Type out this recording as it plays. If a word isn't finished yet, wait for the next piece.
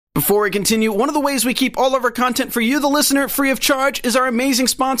Before we continue, one of the ways we keep all of our content for you, the listener, free of charge is our amazing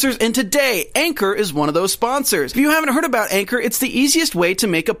sponsors, and today, Anchor is one of those sponsors. If you haven't heard about Anchor, it's the easiest way to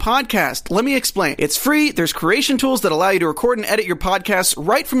make a podcast. Let me explain. It's free, there's creation tools that allow you to record and edit your podcasts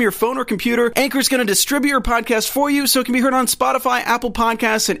right from your phone or computer. Anchor's going to distribute your podcast for you so it can be heard on Spotify, Apple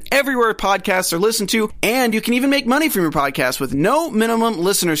Podcasts, and everywhere podcasts are listened to, and you can even make money from your podcast with no minimum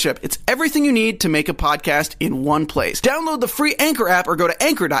listenership. It's everything you need to make a podcast in one place. Download the free Anchor app or go to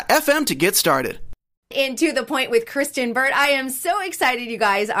anchor.fm to get started. Into the Point with Kristen Burt. I am so excited you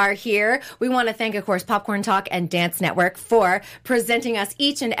guys are here. We want to thank, of course, Popcorn Talk and Dance Network for presenting us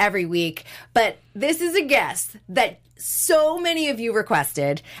each and every week. But this is a guest that so many of you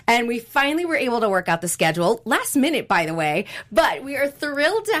requested, and we finally were able to work out the schedule. Last minute, by the way. But we are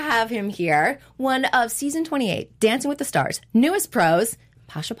thrilled to have him here. One of Season 28, Dancing with the Stars' newest pros,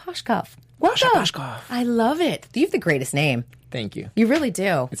 Pasha Pashkov. Welcome. Pasha Pashkov. I love it. You have the greatest name. Thank you. You really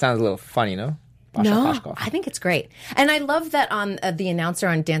do. It sounds a little funny, no? Pasha Pashkov. I think it's great. And I love that on the announcer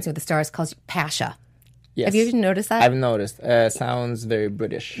on Dancing with the Stars calls you Pasha. Yes. Have you even noticed that? I've noticed. Sounds very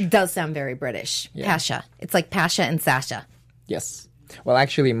British. It does sound very British. Yeah. Pasha. It's like Pasha and Sasha. Yes. Well,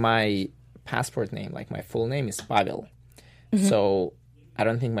 actually, my passport name, like my full name, is Pavel. Mm-hmm. So I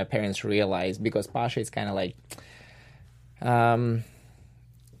don't think my parents realized, because Pasha is kind of like...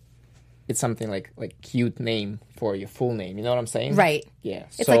 it's something like cute name for your full name. You know what I'm saying? Right. Yeah.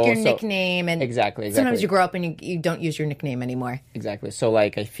 It's like your nickname. And exactly. Sometimes you grow up and you don't use your nickname anymore. Exactly. So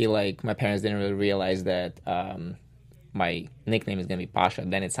like I feel like my parents didn't really realize that my nickname is going to be Pasha.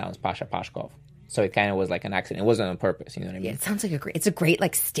 Then it sounds Pasha Pashkov. So it kind of was like an accident. It wasn't on purpose. You know what I mean? Yeah, it sounds like it's a great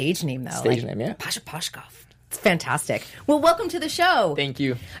like stage name though. Stage name, yeah. Pasha Pashkov. It's fantastic. Well, welcome to the show. Thank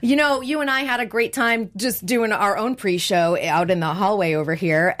you. You know, you and I had a great time just doing our own pre-show out in the hallway over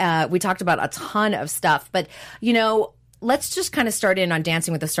here. We talked about a ton of stuff, but, you know, let's just kind of start in on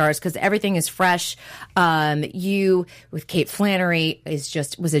Dancing with the Stars because everything is fresh. You with Kate Flannery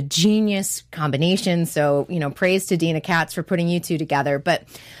was a genius combination. So, you know, praise to Dina Katz for putting you two together. But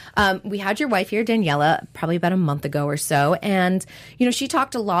we had your wife here, Daniela, probably about a month ago or so. And, you know, she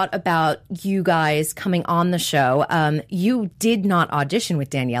talked a lot about you guys coming on the show. You did not audition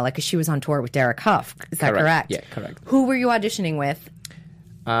with Daniela because she was on tour with Derek Huff. Is that correct? Yeah, correct. Who were you auditioning with?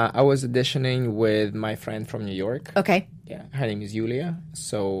 I was auditioning with my friend from New York. Okay. Yeah, her name is Yulia.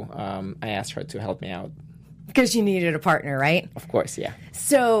 So I asked her to help me out. Because you needed a partner, right? Of course, yeah.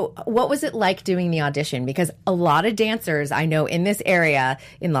 So what was it like doing the audition? Because a lot of dancers I know in this area,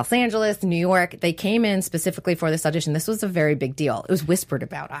 in Los Angeles, New York, they came in specifically for this audition. This was a very big deal. It was whispered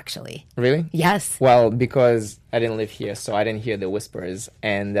about, actually. Really? Yes. Well, because I didn't live here, so I didn't hear the whispers.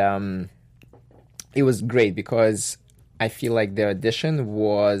 And it was great because I feel like the audition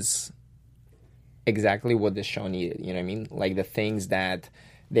was exactly what the show needed. You know what I mean? Like the things that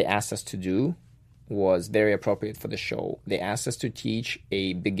they asked us to do was very appropriate for the show. They asked us to teach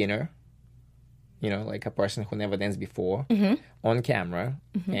a beginner, you know, like a person who never danced before, on camera,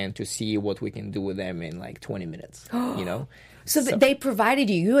 and to see what we can do with them in like 20 minutes, you know? So they provided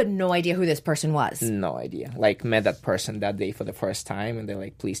you had no idea who this person was? No idea. Like met that person that day for the first time, and they're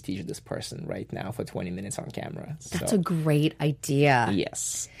like, please teach this person right now for 20 minutes on camera. That's a great idea.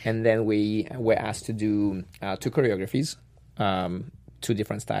 Yes. And then we were asked to do 2 choreographies, 2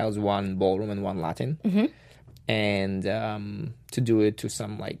 different styles, one ballroom and one Latin, and to do it to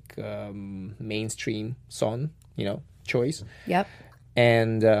some like mainstream song, you know, choice. Yep.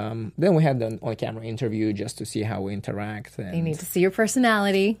 And then we had an on-camera interview just to see how we interact. And they need to see your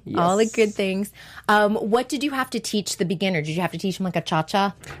personality, all the good things. What did you have to teach the beginner? Did you have to teach him like a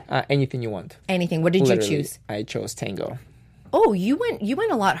cha-cha? Anything you want. Anything. What did you choose? I chose tango. Oh, you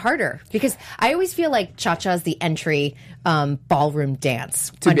went a lot harder because I always feel like cha-cha is the entry ballroom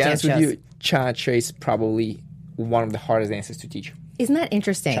dance. To be honest with you, cha-cha is probably one of the hardest dances to teach. Isn't that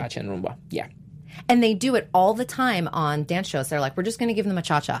interesting? Cha-cha and rumba, yeah. And they do it all the time on dance shows. They're like, we're just going to give them a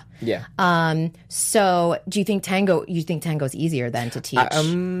cha-cha. Yeah. So do you think tango is easier than to teach?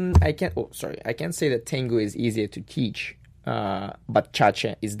 I can't say that tango is easier to teach, but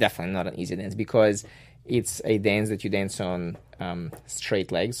cha-cha is definitely not an easy dance because it's a dance that you dance on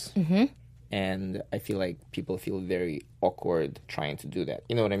straight legs. And I feel like people feel very awkward trying to do that.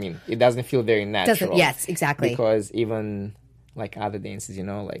 You know what I mean? It doesn't feel very natural. Yes, exactly. Because even like other dances, you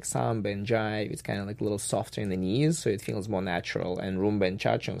know, like samba and jive, it's kind of like a little softer in the knees, so it feels more natural. And rumba and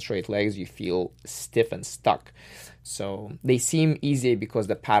cha-cha on straight legs, you feel stiff and stuck. So they seem easy because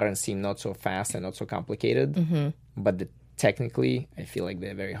the patterns seem not so fast and not so complicated. But technically, I feel like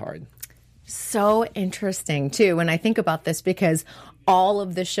they're very hard. So interesting, too, when I think about this, because all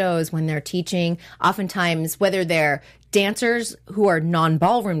of the shows, when they're teaching, oftentimes, whether they're dancers who are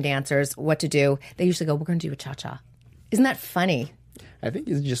non-ballroom dancers what to do, they usually go, we're going to do a cha-cha. Isn't that funny? I think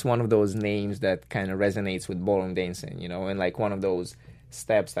it's just one of those names that kind of resonates with ballroom dancing, you know, and like one of those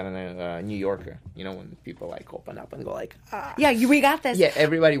steps that a New Yorker, you know, when people like open up and go like, ah. Yeah, we got this. Yeah,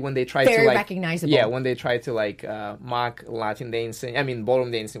 everybody when they try Very to like recognizable. Yeah, when they try to like mock Latin dancing, I mean ballroom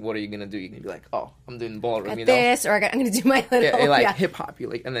dancing, what are you gonna do? You're gonna be like, oh, I'm doing ballroom, Got you know. this, or I'm going to do my little... Yeah, like yeah. hip hop, you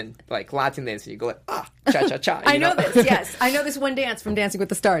like, and then like Latin dancing, you go like, ah, cha cha cha. I know this, yes. I know this one dance from Dancing with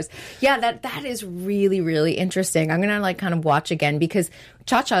the Stars. Yeah, that is really, really interesting. I'm going to like kind of watch again because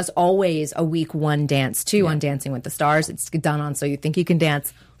cha-cha is always a week one dance too on Dancing with the Stars. It's done on So You Think You Can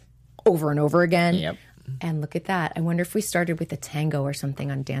Dance over and over again. Yep. And look at that. I wonder if we started with a tango or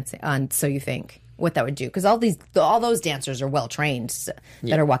something on dancing on So You Think, what that would do. Because all those dancers are well trained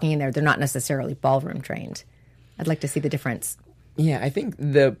that are walking in there. They're not necessarily ballroom trained. I'd like to see the difference. Yeah, I think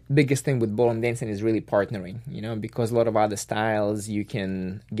the biggest thing with ballroom dancing is really partnering, you know, because a lot of other styles you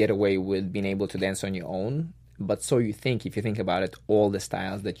can get away with being able to dance on your own. But So You Think, if you think about it, all the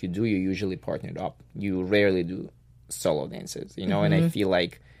styles that you do, you're usually partnered up. You rarely do solo dances, you know, and I feel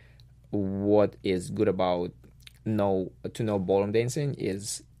like what is good about know ballroom dancing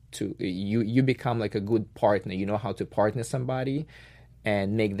is to you become like a good partner. You know how to partner somebody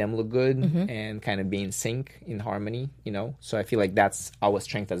and make them look good and kind of be in sync, in harmony, you know. So I feel like that's our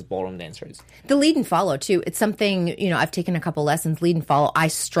strength as ballroom dancers. The lead and follow too. It's something, you know, I've taken a couple lessons, lead and follow. I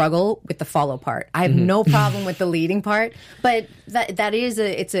struggle with the follow part. I have no problem with the leading part, but that is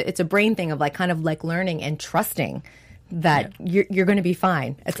it's a brain thing of like kind of like learning and trusting that you're going to be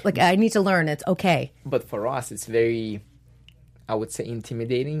fine. It's like, I need to learn. It's okay. But for us, it's very, I would say,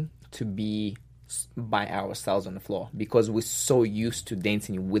 intimidating to be by ourselves on the floor because we're so used to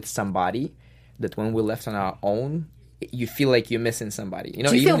dancing with somebody that when we're left on our own, you feel like you're missing somebody. You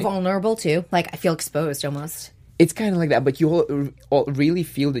know, do you feel vulnerable too? Like I feel exposed almost. It's kind of like that, but you all really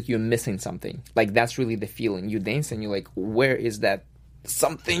feel that you're missing something. Like that's really the feeling. You dance and you're like, where is that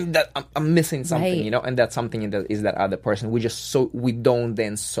something that I'm missing something, right. You know, and that something is that other person. We don't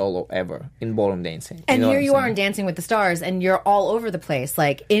dance solo ever in ballroom dancing. And you know here you are in Dancing with the Stars, and you're all over the place,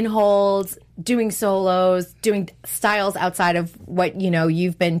 like in holds, doing solos, doing styles outside of what you know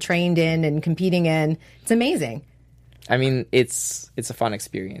you've been trained in and competing in. It's amazing. I mean, it's a fun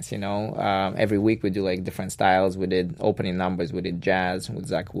experience, you know. Every week we do like different styles. We did opening numbers. We did jazz with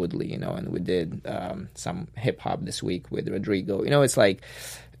Zach Woodley, you know, and we did some hip hop this week with Rodrigo. You know, it's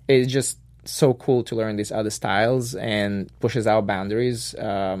just so cool to learn these other styles and pushes our boundaries.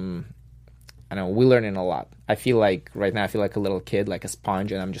 I know we're learning a lot. I feel like right now I feel like a little kid, like a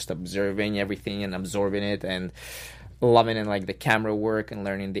sponge, and I'm just observing everything and absorbing it and loving it, like the camera work and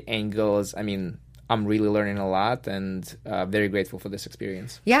learning the angles. I mean, I'm really learning a lot and very grateful for this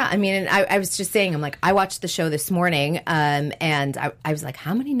experience. Yeah, I mean, and I was just saying, I'm like, I watched the show this morning, and I was like,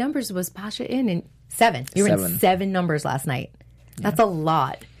 how many numbers was Pasha in? And 7. You were in 7 numbers last night. That's a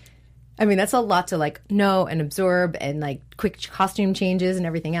lot. I mean, that's a lot to like know and absorb and like quick costume changes and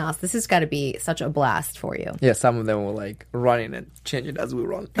everything else. This has got to be such a blast for you. Yeah, some of them were like running and changing as we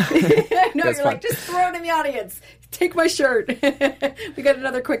run. No, you're fun. Like, just throw it in the audience. Take my shirt. We got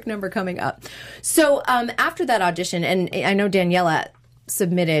another quick number coming up. So after that audition, and I know Daniela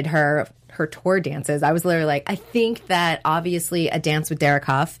submitted her tour dances, I was literally like, I think that obviously a dance with Derek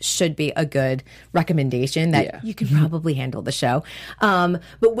Huff should be a good recommendation that you can probably handle the show.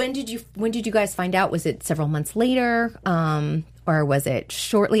 But when did you guys find out? Was it several months later, or was it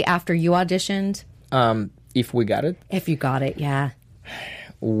shortly after you auditioned? If we got it. If you got it, yeah.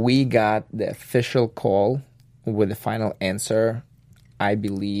 We got the official call with the final answer, I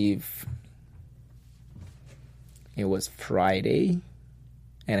believe it was Friday.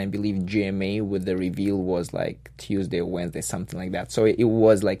 And I believe GMA with the reveal was like Tuesday or Wednesday, something like that. So it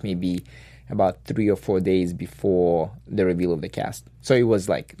was like maybe about 3 or 4 days before the reveal of the cast. So it was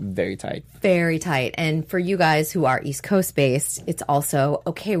like very tight. Very tight. And for you guys who are East Coast based, it's also,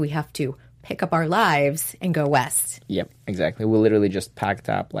 okay, we have to pick up our lives and go west. Yep, exactly. We literally just packed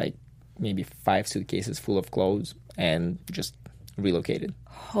up like maybe 5 suitcases full of clothes and just relocated.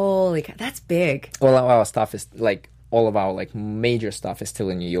 Holy cow, that's big. Well, our stuff is like, all of our like major stuff is still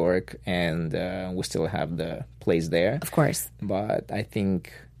in New York, and we still have the place there. Of course. But I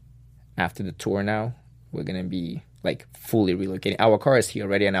think after the tour now, we're going to be like fully relocating. Our car is here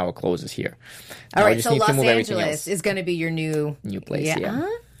already and our clothes is here. All right, so Los Angeles is going to be your new place, yeah.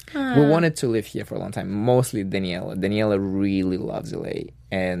 We wanted to live here for a long time, mostly Daniela. Daniela really loves LA,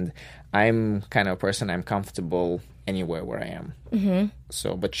 and I'm kind of a person, I'm comfortable anywhere where I am. Mm-hmm.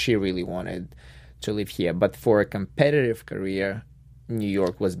 So, but she really wanted to live here. But for a competitive career, New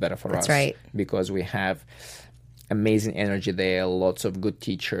York was better for us. That's right. Because we have amazing energy there, lots of good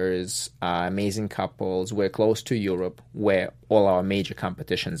teachers, amazing couples. We're close to Europe, where all our major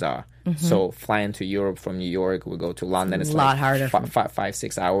competitions are. So flying to Europe from New York, we go to London. It's a lot like harder.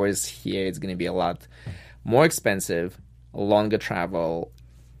 5-6 hours. Here, it's going to be a lot more expensive, longer travel.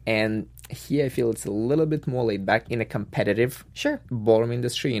 And here I feel it's a little bit more laid back in a competitive ballroom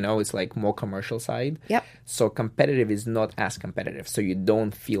industry. It's like more commercial side. Yep. So competitive is not as competitive. So you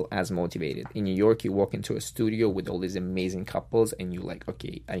don't feel as motivated. In New York, you walk into a studio with all these amazing couples and you're like,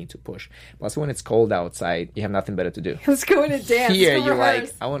 okay, I need to push. Plus, when it's cold outside, you have nothing better to do. Let's go in a dance. Here, you're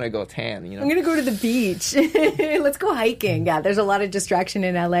like, I want to go tan. I'm going to go to the beach. Let's go hiking. Yeah, there's a lot of distraction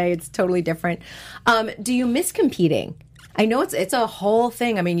in LA. It's totally different. Do you miss competing? I know it's a whole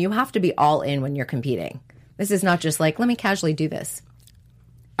thing. I mean, you have to be all in when you're competing. This is not just like, let me casually do this.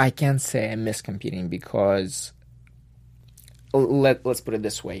 I can't say I miss competing because let's put it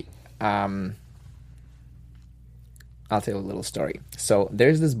this way. I'll tell you a little story. So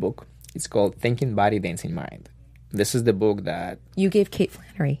there's this book. It's called Thinking Body, Dancing Mind. This is the book that you gave Kate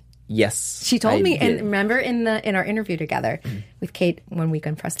Flannery. Yes, she told me, did. and remember in our interview together with Kate 1 week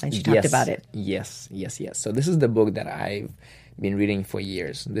on Pressline, she talked about it. Yes. So this is the book that I've been reading for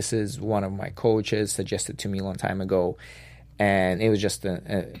years. This is one of my coaches suggested to me a long time ago, and it was just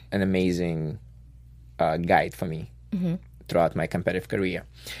an amazing guide for me throughout my competitive career.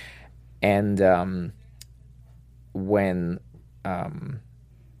 And when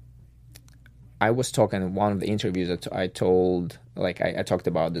I was talking in one of the interviews that I told, I talked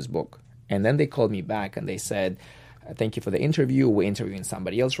about this book. And then they called me back and they said, thank you for the interview. We're interviewing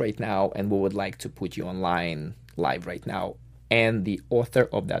somebody else right now, and we would like to put you online live right now. And the author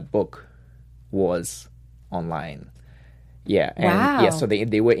of that book was online. Yeah. And wow. Yeah, so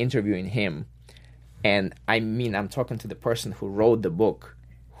they were interviewing him. And I'm talking to the person who wrote the book,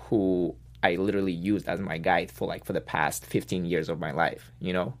 who I literally used as my guide for the past 15 years of my life,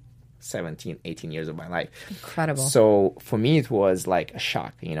 17, 18 years of my life. Incredible. So for me, it was like a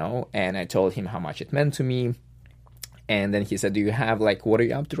shock, and I told him how much it meant to me. And then he said, do you have what are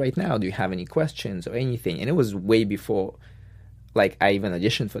you up to right now? Do you have any questions or anything? And it was way before I even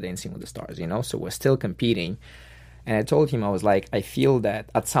auditioned for Dancing with the Stars, so we're still competing. And I told him, I was like, I feel that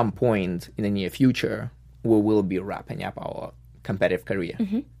at some point in the near future, we will be wrapping up our competitive career.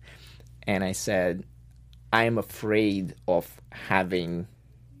 And I said, I am afraid of having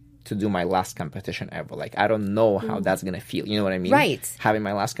to do my last competition ever. I don't know how that's going to feel. You know what I mean? Right. Having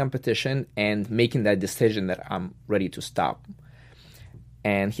my last competition and making that decision that I'm ready to stop.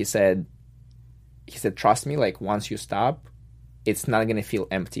 And he said, trust me, once you stop, it's not going to feel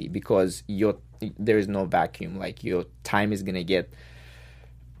empty because there is no vacuum. Your time is going to get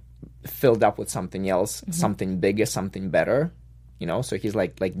filled up with something else, something bigger, something better. So he's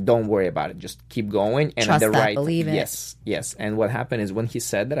like, don't worry about it. Just keep going. And trust that, believe it. Yes. And what happened is when he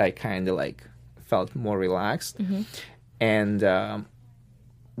said that, I kind of felt more relaxed. And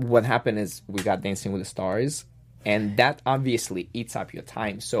what happened is we got Dancing with the Stars, and that obviously eats up your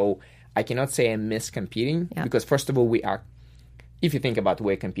time. So I cannot say I miss competing because first of all, if you think about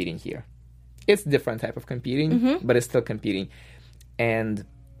we're competing here, it's a different type of competing, but it's still competing. And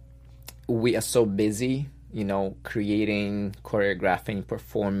we are so busy, creating, choreographing,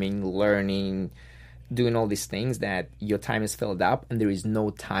 performing, learning, doing all these things that your time is filled up and there is no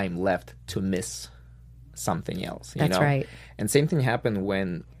time left to miss something else. That's right. And same thing happened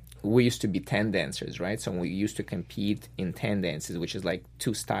when we used to be 10 dancers, right? So we used to compete in 10 dances, which is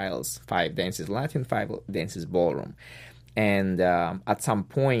 2 styles, 5 dances Latin, 5 dances ballroom. And at some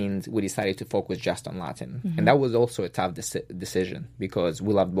point, we decided to focus just on Latin. And that was also a tough decision because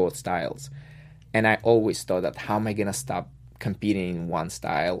we loved both styles. And I always thought that how am I going to stop competing in one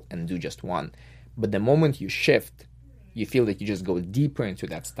style and do just one? But the moment you shift, you feel that you just go deeper into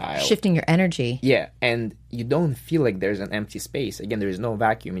that style. Shifting your energy. Yeah, and you don't feel like there's an empty space. Again, there is no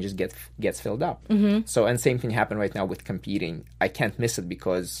vacuum. It just gets filled up. So, and same thing happened right now with competing. I can't miss it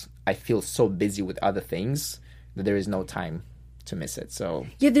because I feel so busy with other things that there is no time to miss it. So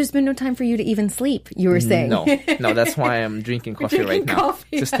there's been no time for you to even sleep, you were saying. No, that's why I'm drinking coffee right now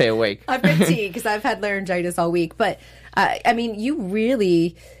to stay awake. I've got tea because I've had laryngitis all week. But you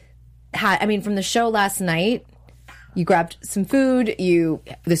really had, from the show last night, you grabbed some food.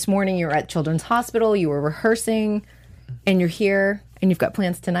 This morning you were at Children's Hospital, you were rehearsing, and you're here and you've got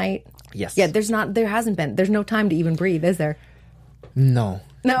plans tonight. Yes. Yeah, there's no time to even breathe, is there? No,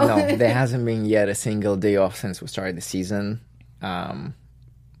 there hasn't been yet a single day off since we started the season.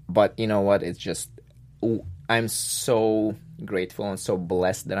 But you know what? It's just, I'm so grateful and so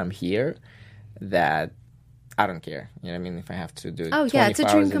blessed that I'm here that I don't care. You know what I mean? If I have to do it Oh, yeah, it's a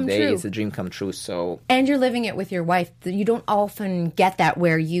 24 dream hours come a day, true. it's a dream come true. So And you're living it with your wife. You don't often get that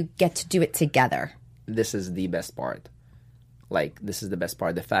where you get to do it together. this is the best part. Like, this is the best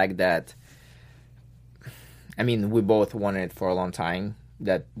part. The fact that, I mean, we both wanted it for a long time,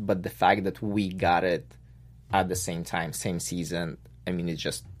 but the fact that we got it at the same time, same season, I mean,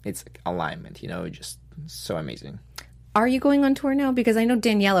 it's alignment, you know, just so amazing. Are you going on tour now? Because I know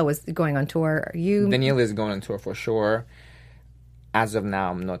Daniela was going on tour. Are you? Daniela is going on tour for sure. As of now,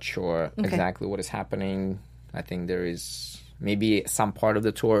 I'm not sure exactly what is happening. I think there is maybe some part of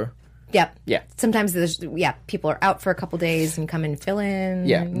the tour. Yep. Yeah. Sometimes people are out for a couple days and come and fill in.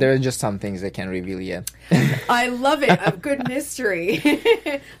 Yeah, there are just some things they can't reveal yet. I love it. A good mystery.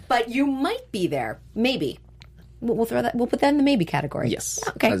 But you might be there. Maybe. We'll throw that. We'll put that in the maybe category. Yes.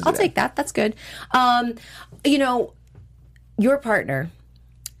 Okay. Let's do I'll that. take that. That's good. You know, your partner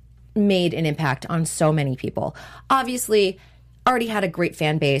made an impact on so many people. Obviously, already had a great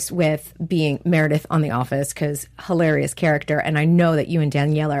fan base with being Meredith on The Office, because hilarious character. And I know that you and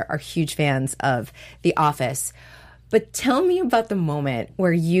Daniela are huge fans of The Office. But tell me about the moment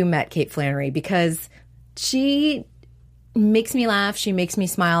where you met Kate Flannery, because she makes me laugh, she makes me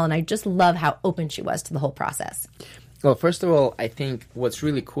smile, and I just love how open she was to the whole process. Well, first of all, I think what's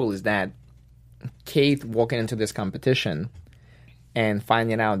really cool is that Kate walking into this competition and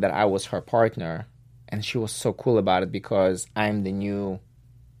finding out that I was her partner, and she was so cool about it because I'm the new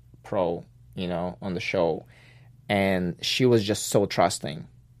pro, you know, on the show, and she was just so trusting.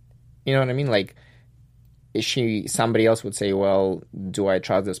 You know what I mean? Like, somebody else would say, well, do I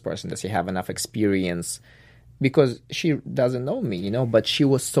trust this person? Does he have enough experience? Because she doesn't know me, you know, but she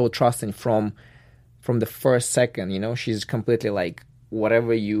was so trusting from the first second, you know. She's completely like,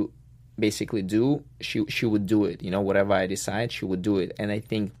 whatever you basically do, she would do it, you know. Whatever I decide, she would do it. And I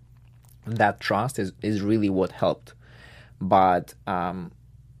think that trust is really what helped. But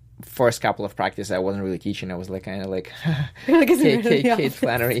first couple of practice, I wasn't really teaching. I was like kind of like Kate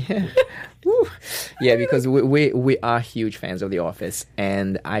Flannery. Woo. Yeah, because we are huge fans of The Office,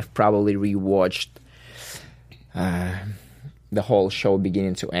 and I've probably rewatched the whole show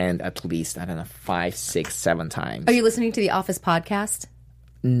beginning to end at least, I don't know, 5, 6, 7 times. Are you listening to the Office podcast?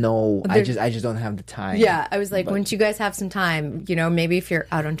 No, I just don't have the time. Yeah, I was like, once you guys have some time, you know, maybe if you're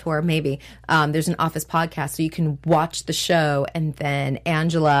out on tour, maybe there's an Office podcast so you can watch the show, and then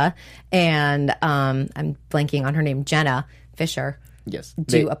Angela and I'm blanking on her name, Jenna Fisher. Yes,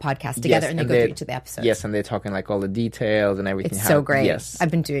 Do a podcast together, and they go through each of the episodes. Yes, and they're talking like all the details and everything. It's so great. Yes,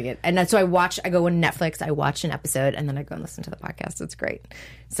 I've been doing it. And so I go on Netflix, I watch an episode, and then I go and listen to the podcast. It's great.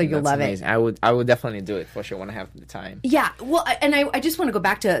 So you'll love amazing. it. I would definitely do it for sure when I have the time. Yeah. Well, and I just want to go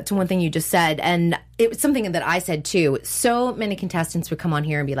back to one thing you just said, and it was something that I said too. So many contestants would come on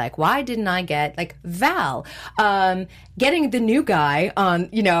here and be like, why didn't I get, like, Val? Getting the new guy on,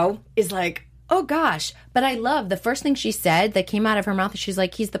 you know, is like, oh gosh. But I love the first thing she said that came out of her mouth. She's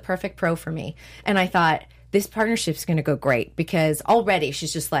like, he's the perfect pro for me. And I thought, this partnership's going to go great, because already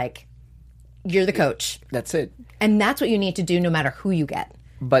she's just like, you're the coach. That's it. And that's what you need to do no matter who you get.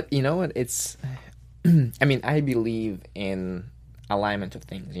 But you know what? It's, I mean, I believe in alignment of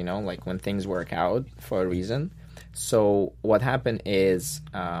things, you know, like when things work out for a reason. So what happened is,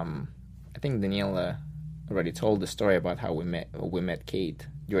 I think Daniela already told the story about how we met Kate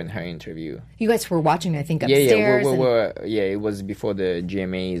during her interview. You guys were watching, I think, upstairs. Yeah, it was before the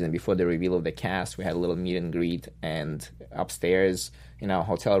GMAs and before the reveal of the cast. We had a little meet and greet, and upstairs in our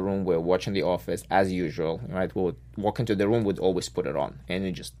hotel room, we're watching The Office as usual, right? We'll walk into the room, we'd always put it on, and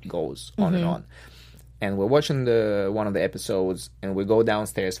it just goes on and on. And we're watching one of the episodes, and we go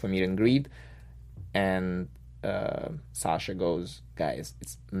downstairs for meet and greet, and Sasha goes, guys,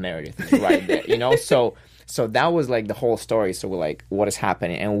 it's Meredith, it's right there, you know. So that was like the whole story. So we're like, what is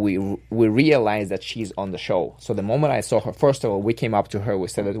happening? And we realized that she's on the show. So the moment I saw her, first of all, we came up to her, we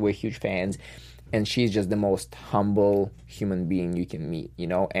said that we're huge fans, and she's just the most humble human being you can meet, you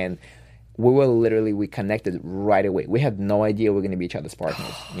know. And we connected right away. We had no idea we were going to be each other's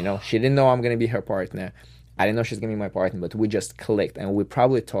partners, you know. She didn't know I'm going to be her partner. I didn't know she's going to be my partner, but we just clicked, and we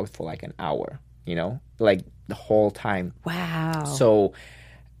probably talked for like an hour, you know, like the whole time. Wow. So,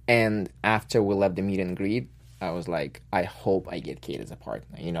 and after we left the meet and greet, I was like, I hope I get Kate as a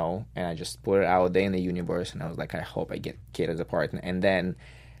partner, you know? And I just put it out there in the universe, and I was like, I hope I get Kate as a partner. And then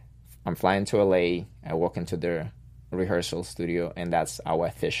I'm flying to LA, I walk into the rehearsal studio, and that's our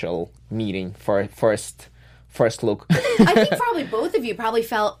official meeting for first look. I think probably both of you probably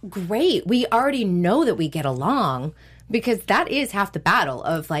felt great. We already know that we get along, because that is half the battle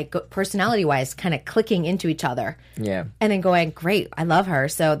of, like, personality-wise, kind of clicking into each other. Yeah. And then going, great, I love her,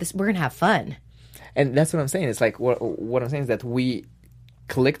 so we're going to have fun. And that's what I'm saying. It's like, what I'm saying is that we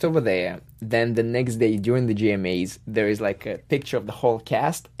clicked over there. Then the next day during the GMAs, there is like a picture of the whole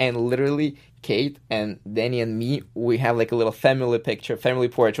cast, and literally Kate and Danny and me, we have like a little family picture, family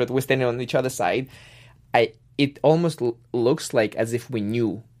portrait. We're standing on each other's side. It almost looks like as if we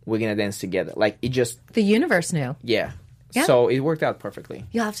knew we're gonna dance together. Like it just The universe knew. yeah. Yeah. So it worked out perfectly.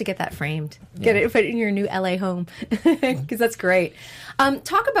 You'll have to get that framed. Get it, put it in your new LA home, because that's great.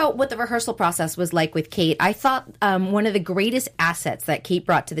 Talk about what the rehearsal process was like with Kate. I thought one of the greatest assets that Kate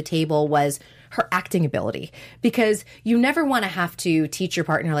brought to the table was her acting ability, because you never want to have to teach your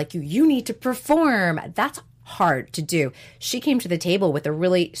partner like you need to perform. That's hard to do. She came to the table with a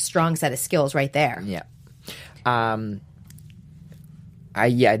really strong set of skills right there. Yeah. I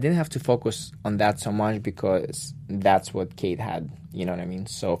didn't have to focus on that so much because that's what Kate had, you know what I mean?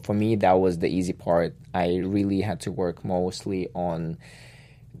 So for me, that was the easy part. I really had to work mostly on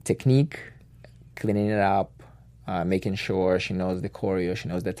technique, cleaning it up, making sure she knows the choreo, she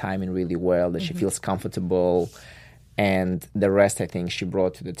knows the timing really well, that she feels comfortable. And the rest, I think, she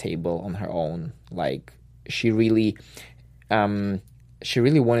brought to the table on her own. Like, she really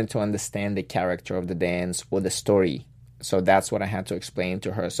wanted to understand the character of the dance or the story. So that's what I had to explain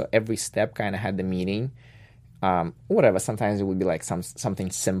to her. So every step kind of had the meaning. Whatever. Sometimes it would be like something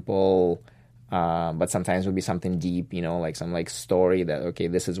simple, but sometimes it would be something deep, you know, like some like story that, okay,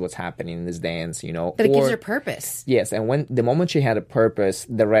 this is what's happening in this dance, you know. But it gives her purpose. Yes. And the moment she had a purpose,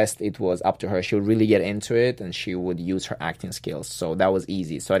 the rest, it was up to her. She would really get into it and she would use her acting skills. So that was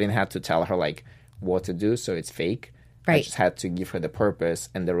easy. So I didn't have to tell her like what to do. So it's fake. Right. I just had to give her the purpose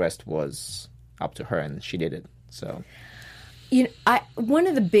and the rest was up to her and she did it. So... You know, one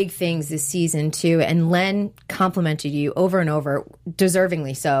of the big things this season too, and Len complimented you over and over,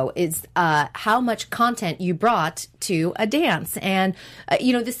 deservingly so, is how much content you brought to a dance. And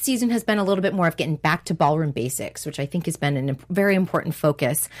you know, this season has been a little bit more of getting back to ballroom basics, which I think has been a very important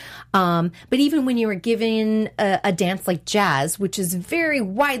focus. But even when you were given a dance like jazz, which is very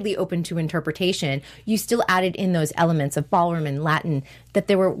widely open to interpretation, you still added in those elements of ballroom and Latin. That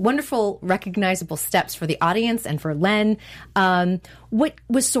there were wonderful, recognizable steps for the audience and for Len. What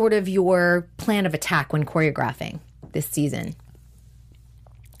was sort of your plan of attack when choreographing this season?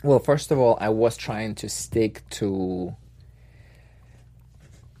 Well, first of all, I was trying to stick to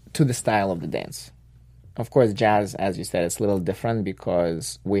the style of the dance. Of course, jazz, as you said, is a little different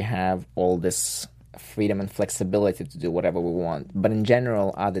because we have all this freedom and flexibility to do whatever we want. But in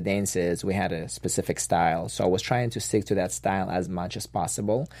general, other dances, we had a specific style. So I was trying to stick to that style as much as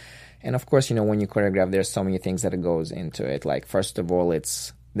possible. And of course, you know, when you choreograph, there's so many things that goes into it. Like, first of all,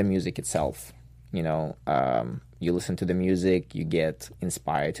 it's the music itself. You know, you listen to the music, you get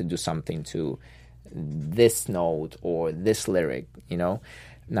inspired to do something to this note or this lyric, you know,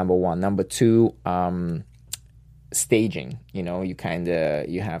 number one. Number two, staging, you know, you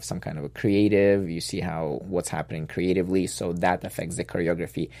have some kind of a creative, you see what's happening creatively, so that affects the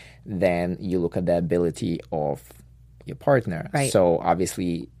choreography. Then you look at the ability of your partner. Right. So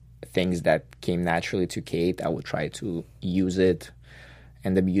obviously things that came naturally to Kate, I would try to use it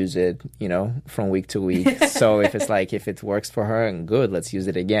and abuse it, you know, from week to week. So if it works for her, and good, let's use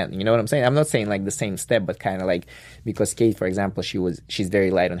it again. You know what I'm saying? I'm not saying like the same step, but kind of like, because Kate, for example, she's very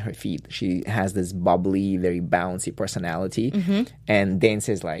light on her feet. She has this bubbly, very bouncy personality, and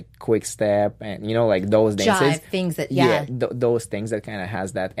dances like quick step, and you know, like those dances, jive, things that those things that kind of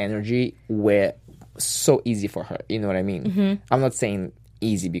has that energy were so easy for her. You know what I mean? I'm not saying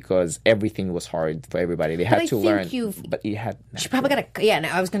easy because everything was hard for everybody. They had to learn, but you had. She probably got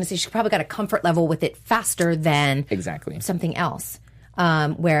I was going to say she probably got a comfort level with it faster than exactly something else,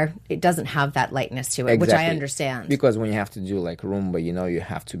 where it doesn't have that lightness to it, which I understand. Because when you have to do like Rumba, you know, you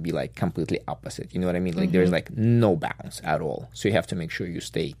have to be like completely opposite. You know what I mean? Like there's like no bounce at all, so you have to make sure you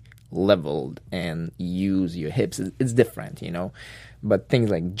stay leveled and use your hips. It's different, you know. But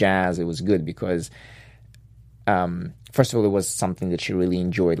things like jazz, it was good because. First of all, it was something that she really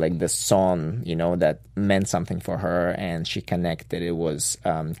enjoyed, like the song, you know, that meant something for her, and she connected. It was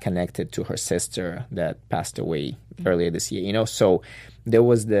connected to her sister that passed away earlier this year, you know. So there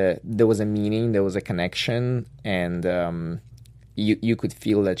was a meaning, there was a connection, and you could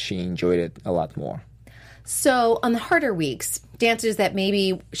feel that she enjoyed it a lot more. So on the harder weeks, dancers that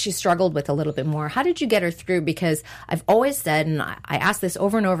maybe she struggled with a little bit more, how did you get her through? Because I've always said, and I ask this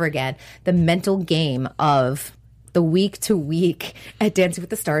over and over again, the mental game of the week to week at Dancing with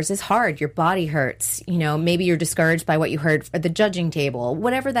the Stars is hard. Your body hurts. You know, maybe you're discouraged by what you heard at the judging table,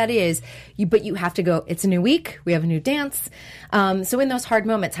 whatever that is. But you have to go, it's a new week. We have a new dance. So in those hard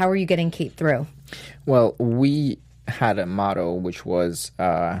moments, how are you getting Kate through? Well, we had a motto, which was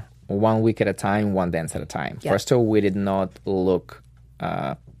 1 week at a time, one dance at a time. Yeah. First of all, we did not look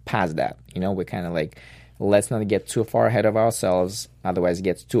past that. You know, we kind of like, let's not get too far ahead of ourselves, otherwise it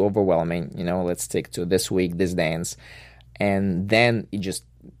gets too overwhelming. You know, let's stick to this week, this dance. And then it just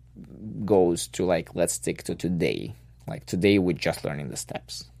goes to like, let's stick to today. Like today, we're just learning the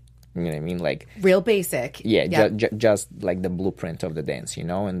steps. You know what I mean? Like real basic. Yeah, just like the blueprint of the dance, you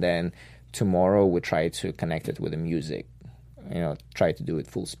know? And then tomorrow we try to connect it with the music, you know, try to do it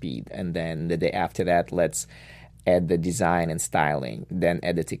full speed. And then the day after that, let's add the design and styling, then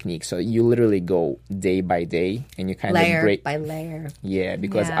add the technique. So you literally go day by day and you kind layer of break by layer. Yeah,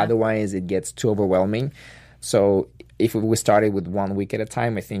 because otherwise it gets too overwhelming. So if we started with 1 week at a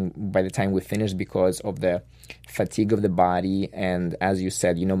time, I think by the time we finish, because of the fatigue of the body and, as you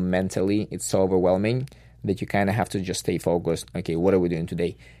said, you know, mentally it's so overwhelming that you kind of have to just stay focused. Okay, what are we doing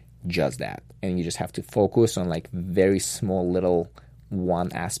today? Just that. And you just have to focus on like very small little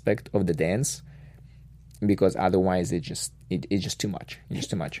one aspect of the dance, because otherwise it's just too much. It's just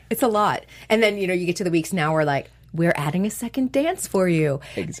too much. It's a lot. And then, you know, you get to the weeks now where like, we're adding a second dance for you.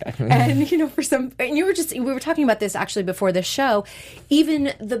 Exactly. And, you know, we were talking about this actually before the show.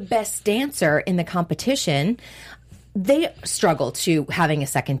 Even the best dancer in the competition, they struggle to having a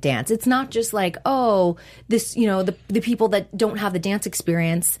second dance. It's not just like, oh, this, you know, the people that don't have the dance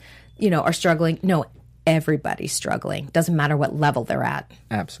experience, you know, are struggling. No, everybody's struggling. Doesn't matter what level they're at.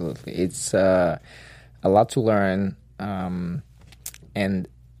 Absolutely. It's a lot to learn. And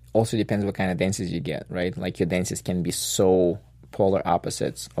also depends what kind of dances you get, right? Like your dances can be so polar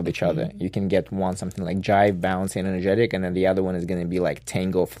opposites of each other. You can get one something like jive, bouncy, and energetic, and then the other one is going to be like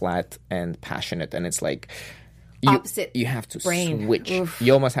tango, flat, and passionate. And it's like opposite. You have to brain. Switch. Oof.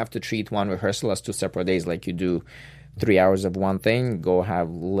 You almost have to treat one rehearsal as 2 separate days. Like you do 3 hours of one thing, go have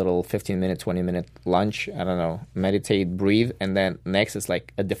little 15-minute, 20-minute lunch. I don't know, meditate, breathe, and then next is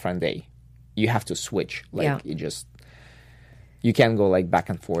like a different day. You have to switch. Like you can't go like back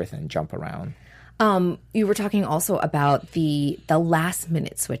and forth and jump around. You were talking also about the last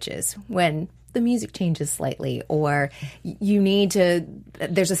minute switches when the music changes slightly, or you need to,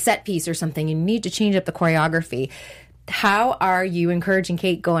 there's a set piece or something, you need to change up the choreography. How are you encouraging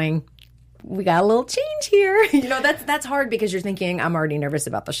Kate going, we got a little change here? You know, that's hard because you're thinking, I'm already nervous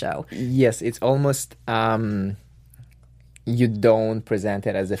about the show. Yes, it's almost, you don't present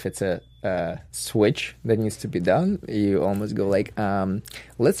it as if it's a switch that needs to be done. You almost go like,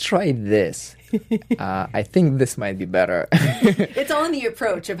 let's try this. I think this might be better. It's all in the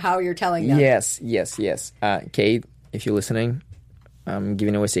approach of how you're telling them. Yes. Kate, if you're listening, I'm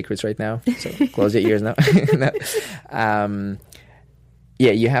giving away secrets right now, so close your ears now. No.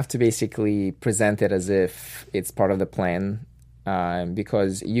 You have to basically present it as if it's part of the plan,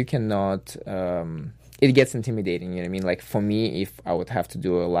 because you cannot... it gets intimidating, you know what I mean? Like for me, if I would have to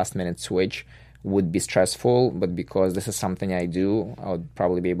do a last minute switch, would be stressful, but because this is something I do, I would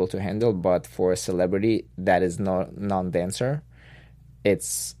probably be able to handle. But for a celebrity that is not non-dancer,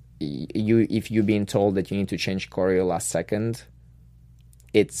 it's if you're being told that you need to change choreo last second,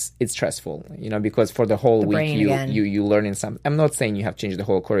 it's stressful, you know, because for the whole week you learning something. I'm not saying you have to change the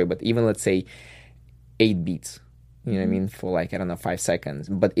whole choreo, but even let's say 8 beats. You know what I mean? For like, I don't know, 5 seconds.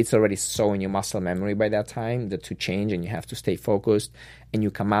 But it's already so in your muscle memory by that time that to change, and you have to stay focused, and you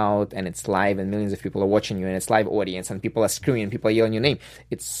come out and it's live and millions of people are watching you and it's live audience and people are screaming, people are yelling your name.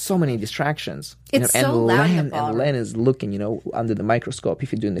 It's so many distractions. It's so loud in the ballroom. And Len is looking, you know, under the microscope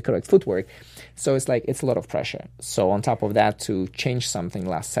if you're doing the correct footwork. So it's like, it's a lot of pressure. So on top of that, to change something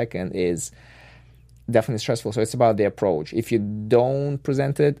last second is definitely stressful. So it's about the approach. If you don't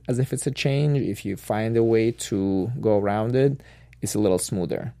present it as if it's a change, if you find a way to go around it, it's a little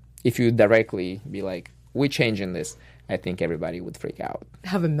smoother. If you directly be like, we're changing this, I think everybody would freak out.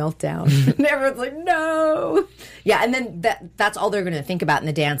 Have a meltdown. And everyone's like, no. Yeah, and then that's all they're going to think about in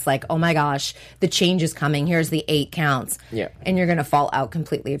the dance, like, oh my gosh, the change is coming. Here's the 8 counts. Yeah. And you're going to fall out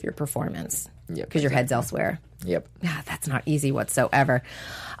completely of your performance. Yep. Because your head's elsewhere. Yep. Yeah, that's not easy whatsoever.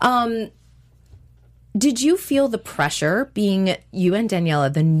 Did you feel the pressure being you and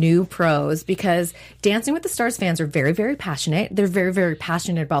Daniela, the new pros? Because Dancing with the Stars fans are very, very passionate. They're very, very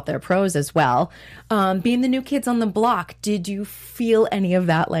passionate about their pros as well. Being the new kids on the block, did you feel any of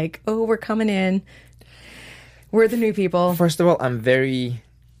that? Like, oh, we're coming in. We're the new people. First of all, I'm very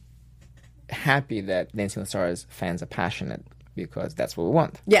happy that Dancing with the Stars fans are passionate, because that's what we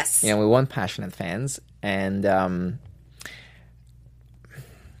want. Yes. You know, we want passionate fans. And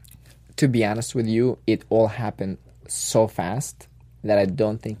to be honest with you, it all happened so fast that I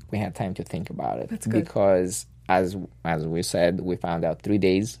don't think we had time to think about it. That's good. Because as we said, we found out 3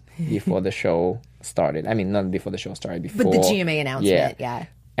 days before the show started. I mean, not before the show started, before. But the GMA announcement, yeah.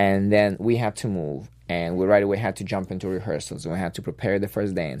 And then we had to move, and we right away had to jump into rehearsals, and we had to prepare the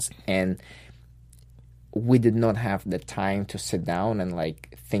first dance. And we did not have the time to sit down and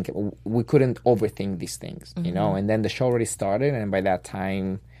like think. We couldn't overthink these things, you know. And then the show already started, and by that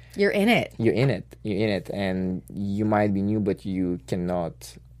time, You're in it. you're in it, and you might be new, but you cannot.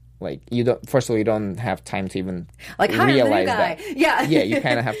 Like, you don't. First of all, you don't have time to even Like, hi, I'm the new realize guy. that. Yeah. Yeah, you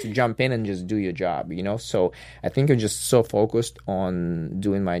kind of have to jump in and just do your job, you know. So I think I'm just so focused on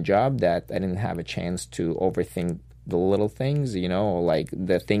doing my job that I didn't have a chance to overthink the little things, you know, or like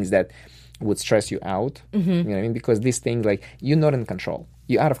the things that would stress you out. You know what I mean? Because these things, like, you're not in control.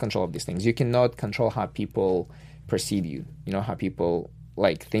 You're out of control of these things. You cannot control how people perceive you. You know, how people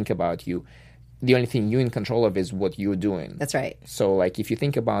like think about you. The only thing you're in control of is what you're doing. That's right. So, like, if you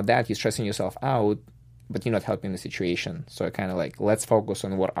think about that, you're stressing yourself out, but you're not helping the situation. So, I kind of like, let's focus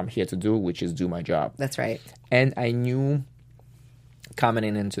on what I'm here to do, which is do my job. That's right. And I knew coming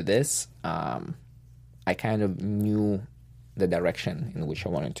into this, I kind of knew the direction in which I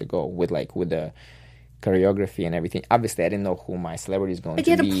wanted to go with the choreography and everything. Obviously, I didn't know who my celebrity is going But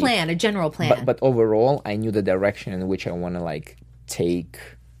to you had be. a plan, a general plan. But overall, I knew the direction in which I want to like take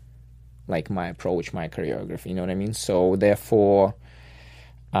like my approach, my choreography, you know what I mean? So therefore,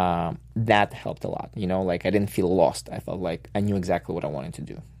 that helped a lot, you know, like I didn't feel lost. I felt like I knew exactly what I wanted to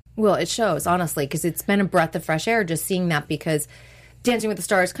do. Well, it shows, honestly, because it's been a breath of fresh air just seeing that, because Dancing with the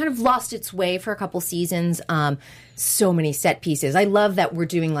Stars kind of lost its way for a couple seasons. So many set pieces. I love that we're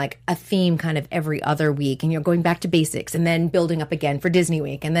doing like a theme kind of every other week, and you're going back to basics and then building up again for Disney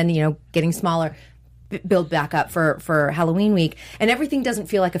Week, and then, you know, getting smaller, build back up for Halloween week. And everything doesn't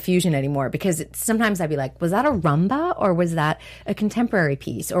feel like a fusion anymore, because sometimes I'd be like, was that a rumba, or was that a contemporary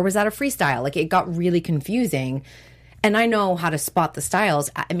piece, or was that a freestyle? Like, it got really confusing. And I know how to spot the styles.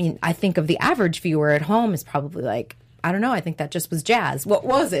 I mean, I think of the average viewer at home is probably like, I don't know, I think that just was jazz. What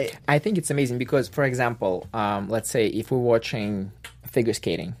was it? I think it's amazing because, for example, let's say if we're watching figure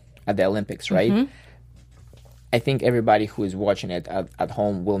skating at the Olympics, right? I think everybody who is watching it at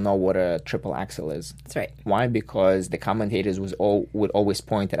home will know what a triple axel is. That's right. Why? Because the commentators would always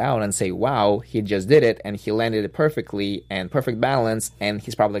point it out and say, wow, he just did it and he landed it perfectly and perfect balance, and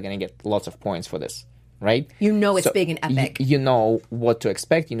he's probably going to get lots of points for this, right? You know it's So big and epic. You know what to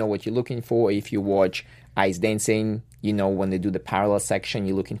expect. You know what you're looking for. If you watch ice dancing, you know when they do the parallel section,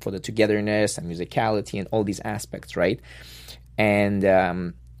 you're looking for the togetherness and musicality and all these aspects, right? And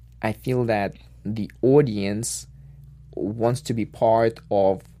I feel that the audience wants to be part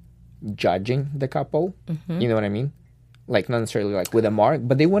of judging the couple. You know what I mean? Like, not necessarily like with a mark,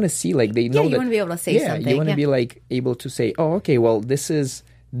 but they want to see, like, they know you that want to be able to say something. you want to be like able to say, oh, okay, well, this is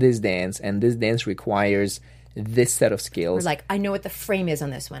this dance, and this dance requires this set of skills. Or like, I know what the frame is on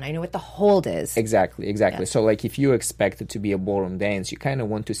this one. I know what the hold is. Exactly. So, like, if you expect it to be a ballroom dance, you kind of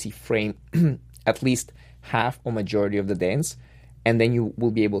want to see frame at least half or majority of the dance, and then you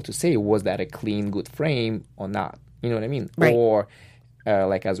will be able to say, was that a clean, good frame or not? You know what I mean? Right. Or,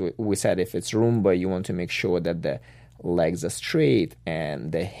 like as we said, if it's Rumba, you want to make sure that the legs are straight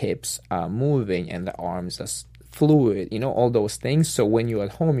and the hips are moving and the arms are fluid, you know, all those things. So when you're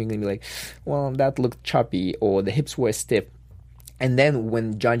at home, you're going to be like, well, that looked choppy, or the hips were stiff. And then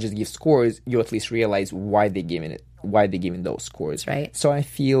when judges give scores, you at least realize why they're giving those scores. Right. So I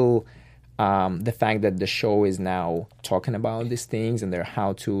feel the fact that the show is now talking about these things and their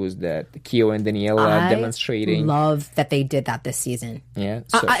how-tos that Kio and Daniela are demonstrating. I love that they did that this season. Yeah.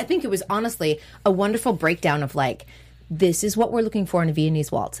 So, I think it was honestly a wonderful breakdown of like, this is what we're looking for in a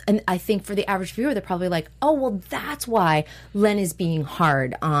Viennese waltz. And I think for the average viewer, they're probably like, oh, well, that's why Len is being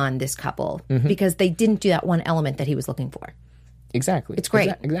hard on this couple, because they didn't do that one element that he was looking for. Exactly. It's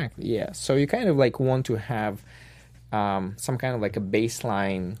great. Exactly, yeah. So you kind of like want to have some kind of like a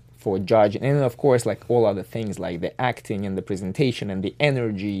baseline for judge. And then, of course, like all other things like the acting and the presentation and the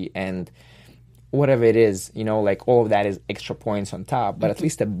energy and whatever it is, you know, like all of that is extra points on top, but at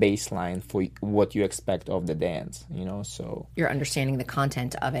least a baseline for what you expect of the dance, you know, so. You're understanding the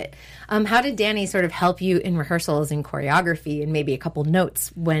content of it. How did Danny sort of help you in rehearsals and choreography and maybe a couple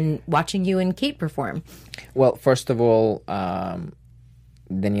notes when watching you and Kate perform? Well, first of all,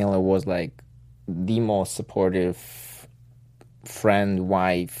 Daniela was like the most supportive friend,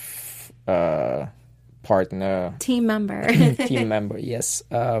 wife, partner. Team member. Team member, yes.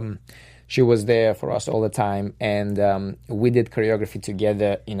 She was there for us all the time, and we did choreography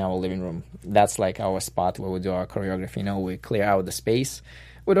together in our living room. That's like our spot where we do our choreography. You know, we clear out the space.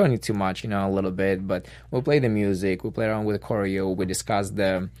 We don't need too much, you know, a little bit, but we'll play the music, we'll play around with the choreo, we discuss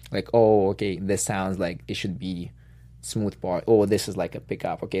the, like, oh, okay, this sounds like it should be smooth part. Oh, this is like a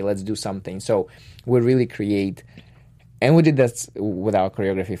pickup. Okay, let's do something. So we really create And we did that with our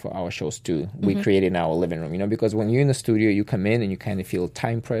choreography for our shows too. We created in our living room, because when you're in the studio, you come in and you kind of feel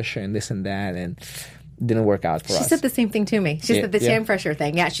time pressure and this and that, and it didn't work out for us. She said the same thing to me. She said the time pressure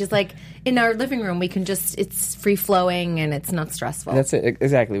thing. Yeah, she's like, in our living room, we can it's free flowing and it's not stressful. That's it,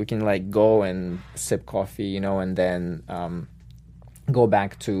 exactly. We can like go and sip coffee, and then go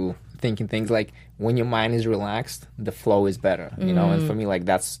back to thinking things. Like when your mind is relaxed, the flow is better, and for me, like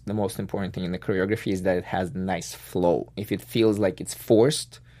that's the most important thing in the choreography is that it has nice flow. If it feels like it's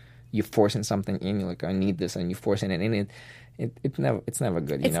forced, you're forcing something in, you're like, I need this, and you're forcing it in, it's never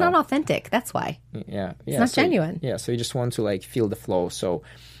good. It's not authentic. That's why. Yeah. It's not genuine. Yeah. So you just want to like feel the flow. So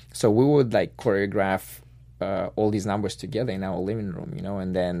we would like choreograph all these numbers together in our living room,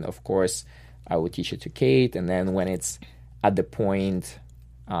 and then of course I would teach it to Kate, and then when it's at the point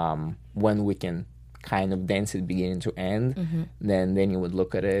when we can kind of dance it beginning to end, then you would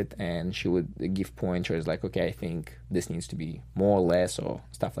look at it and she would give pointers like, okay, I think this needs to be more or less, or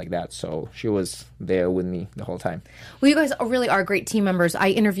stuff like that. So she was there with me the whole time. Well, you guys really are great team members. I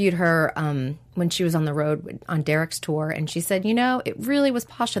interviewed her when she was on the road on Derek's tour, and she said, it really was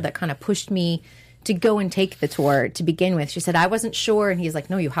Pasha that kind of pushed me to go and take the tour to begin with. She said, I wasn't sure. And he's like,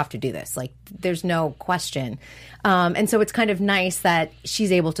 no, you have to do this. Like, there's no question. And so it's kind of nice that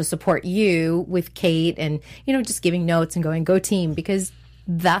she's able to support you with Kate and, just giving notes and going, go team, because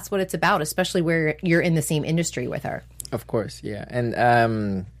that's what it's about, especially where you're in the same industry with her. Of course, yeah.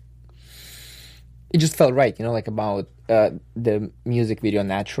 And it just felt right, like about the music video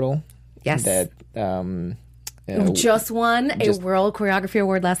Natural. Yes. That just won a World Choreography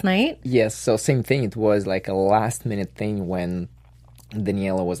Award last night. Yes, so same thing. It was like a last-minute thing when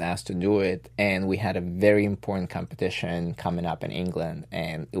Daniela was asked to do it, and we had a very important competition coming up in England,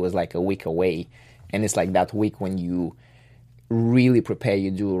 and it was like a week away. And it's like that week when you really prepare,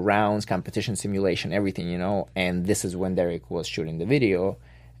 you do rounds, competition simulation, everything, and this is when Derek was shooting the video,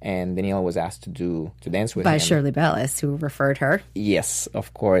 and Daniela was asked to dance with him. By Shirley Bellis, who referred her. Yes,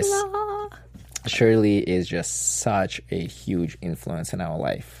 of course. La. Shirley is just such a huge influence in our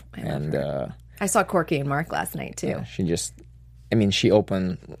life. I saw Corky and Mark last night, too. Yeah, she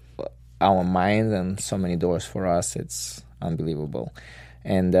opened our minds and so many doors for us. It's unbelievable.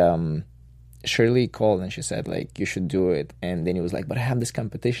 And Shirley called and she said, like, you should do it. And then he was like, but I have this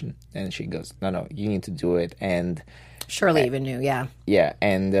competition. And she goes, no, you need to do it. And Shirley even knew, yeah. Yeah,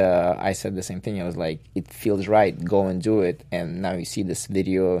 and I said the same thing. I was like, it feels right, go and do it. And now you see this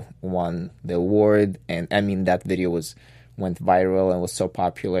video won the award. And that video went viral and was so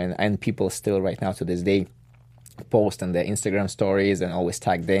popular. And people still right now to this day post on their Instagram stories and always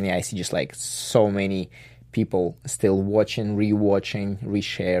tag Danny. I see just like so many people still watching, rewatching,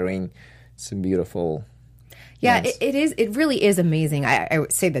 resharing. It's a beautiful... Yeah, it is. It really is amazing. I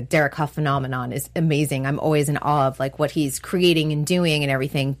would say the Derek Huff phenomenon is amazing. I'm always in awe of like what he's creating and doing and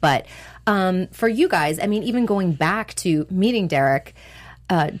everything. But for you guys, even going back to meeting Derek,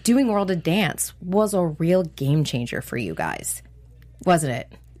 doing World of Dance was a real game changer for you guys, wasn't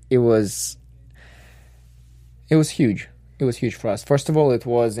it? It was huge. It was huge for us. First of all, it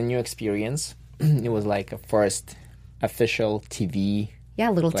was a new experience. It was like a first official TV,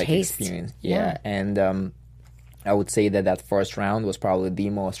 little taste experience. Yeah. And I would say that first round was probably the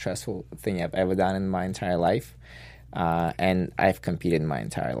most stressful thing I've ever done in my entire life. And I've competed in my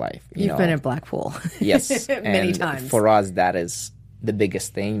entire life. You've been in Blackpool. Yes. Many times. For us, that is the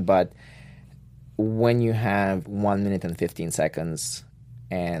biggest thing. But when you have 1 minute and 15 seconds,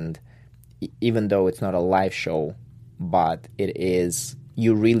 and even though it's not a live show, but it is,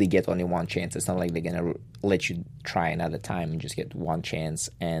 you really get only one chance. It's not like they're going to let you try another time and just get one chance.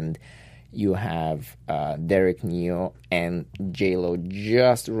 And you have Derek, Neo, and J-Lo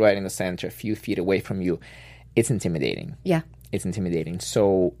just right in the center, a few feet away from you. It's intimidating. Yeah. It's intimidating.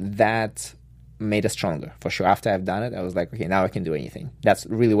 So that made us stronger, for sure. After I've done it, I was like, okay, now I can do anything. That's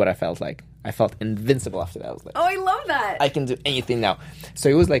really what I felt like. I felt invincible after that. I was like, oh, I love that. I can do anything now. So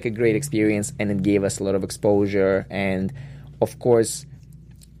it was like a great experience, and it gave us a lot of exposure. And, of course,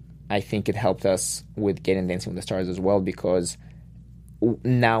 I think it helped us with getting Dancing with the Stars as well, because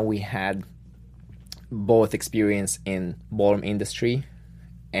now we had both experience in ballroom industry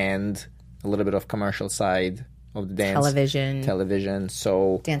and a little bit of commercial side of the dance. Television.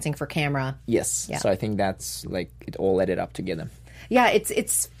 So dancing for camera. Yes. Yeah. So I think that's like it all added up together. Yeah,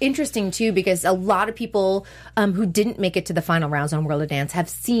 it's interesting too, because a lot of people who didn't make it to the final rounds on World of Dance have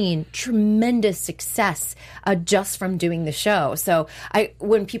seen tremendous success just from doing the show. So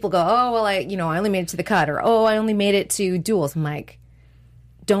when people go, oh well, I only made it to the cut, or oh I only made it to duels, I'm like,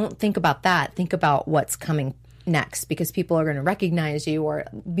 don't think about that. Think about what's coming next because people are going to recognize you or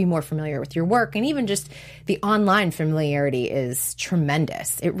be more familiar with your work. And even just the online familiarity is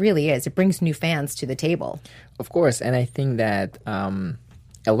tremendous. It really is. It brings new fans to the table. Of course. And I think that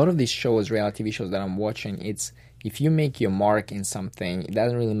a lot of these shows, reality TV shows that I'm watching, it's if you make your mark in something, it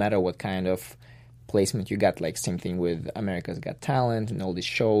doesn't really matter what kind of placement you got. Like same thing with America's Got Talent and all these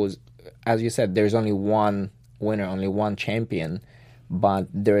shows. As you said, there's only one winner, only one champion, but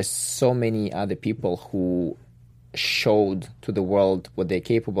there are so many other people who showed to the world what they're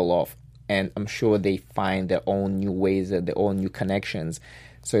capable of, and I'm sure they find their own new ways, their own new connections.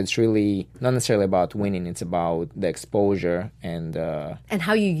 So it's really not necessarily about winning; it's about the exposure and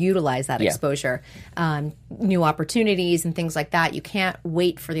how you utilize that exposure, new opportunities and things like that. You can't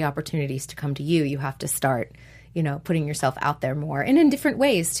wait for the opportunities to come to you. You have to start, putting yourself out there more and in different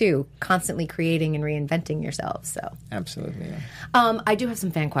ways too, constantly creating and reinventing yourself. So absolutely. Yeah. I do have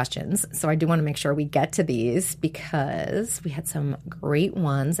some fan questions, so I do want to make sure we get to these because we had some great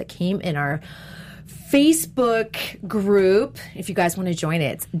ones that came in our Facebook group. If you guys want to join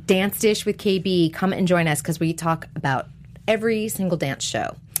it, it's Dance Dish with KB. Come and join us because we talk about every single dance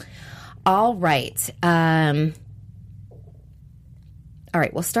show. All right. All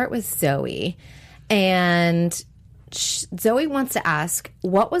right, we'll start with Zoe. And Zoe wants to ask,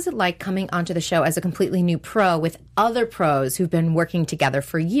 what was it like coming onto the show as a completely new pro with other pros who've been working together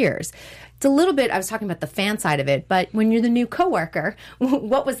for years? It's a little bit, I was talking about the fan side of it, but when you're the new coworker,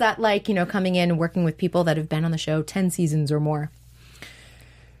 what was that like, coming in and working with people that have been on the show 10 seasons or more?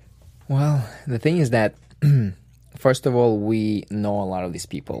 Well, the thing is that, first of all, we know a lot of these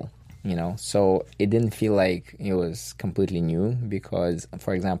people. So it didn't feel like it was completely new because,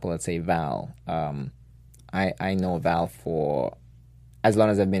 for example, let's say Val. I know Val for as long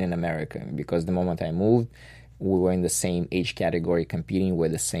as I've been in America because the moment I moved, we were in the same age category competing. We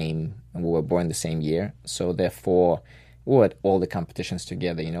were born the same year. So therefore, we were at all the competitions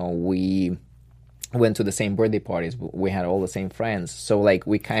together. We went to the same birthday parties. We had all the same friends. So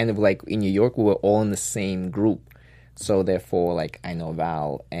we kind of in New York, we were all in the same group. So therefore, I know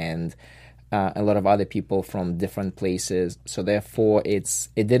Val and a lot of other people from different places. So therefore, it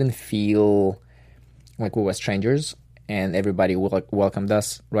didn't feel like we were strangers, and everybody welcomed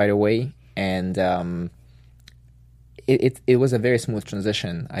us right away. And it was a very smooth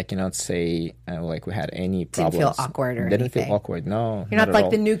transition. I cannot say we had any problems. Didn't feel awkward or Didn't anything. feel awkward. No, you're not at like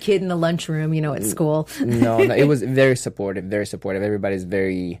all. the new kid in the lunchroom, at school. No, it was very supportive. Very supportive. Everybody's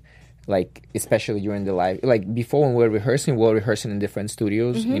very. Especially during the live, before when we were rehearsing in different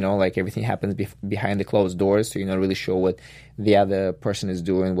studios, everything happens behind the closed doors, so you're not really sure what the other person is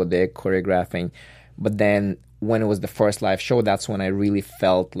doing, what they're choreographing. But then when it was the first live show, that's when I really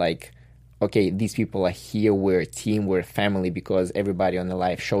felt like, okay, these people are here, we're a team, we're a family, because everybody on the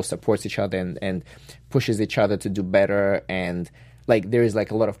live show supports each other and pushes each other to do better. And there is a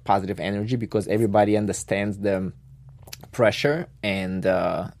lot of positive energy because everybody understands the pressure and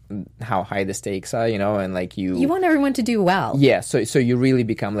how high the stakes are, and you want everyone to do well. Yeah, so you really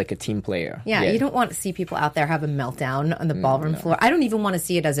become a team player. Yeah, you don't want to see people out there have a meltdown on the ballroom floor. I don't even want to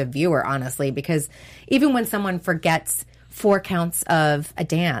see it as a viewer, honestly, because even when someone forgets 4 counts of a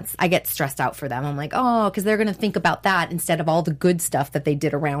dance, I get stressed out for them. I'm like, because they're going to think about that instead of all the good stuff that they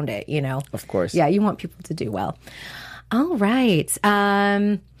did around it, Of course. Yeah, you want people to do well. All right.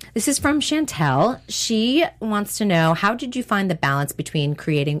 This is from Chantel. She wants to know, how did you find the balance between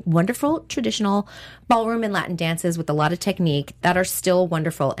creating wonderful traditional ballroom and Latin dances with a lot of technique that are still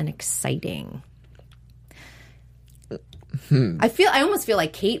wonderful and exciting? I almost feel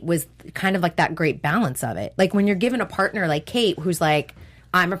like Kate was kind of that great balance of it. When you're given a partner like Kate, who's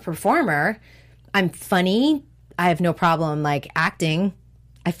I'm a performer, I'm funny, I have no problem acting.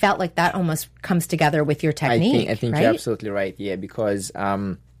 I felt like that almost comes together with your technique. I think right? You're absolutely right. Yeah, because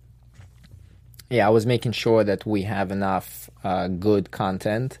I was making sure that we have enough good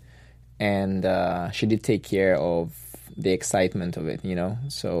content, and she did take care of the excitement of it.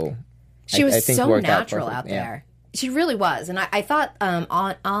 So she was I think so worked natural out there. She really was, and I thought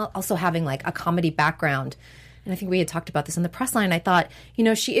also having a comedy background. And I think we had talked about this on the press line. I thought,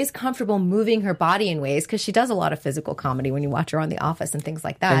 she is comfortable moving her body in ways because she does a lot of physical comedy when you watch her on The Office and things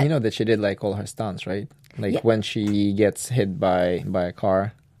like that. And you know that she did all her stunts, right? When she gets hit by a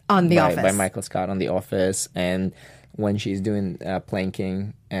car. On The Office. By Michael Scott on The Office. And when she's doing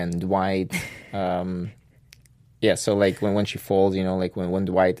planking and Dwight. So when she falls, when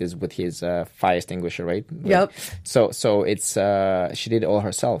Dwight is with his fire extinguisher, right? Yep. So it's she did it all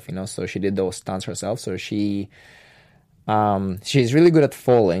herself, so she did those stunts herself. So she's really good at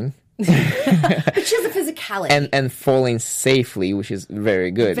falling, But she has a physicality. And falling safely, which is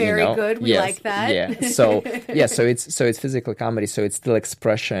very good. Very good. We like that. Yeah. So it's physical comedy. So it's still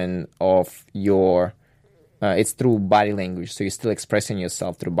expression of your. It's through body language. So you're still expressing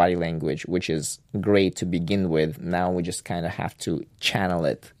yourself through body language, which is great to begin with. Now we just kind of have to channel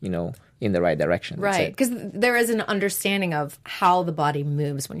it, in the right direction. Right. Because there is an understanding of how the body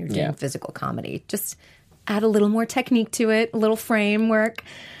moves when you're doing physical comedy. Just add a little more technique to it, a little framework.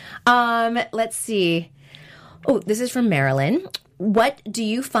 Let's see. Oh, this is from Marilyn. What do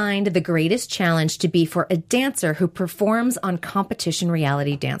you find the greatest challenge to be for a dancer who performs on competition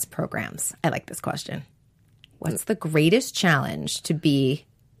reality dance programs? I like this question. What's the greatest challenge to be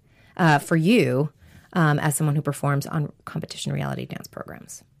for you as someone who performs on competition reality dance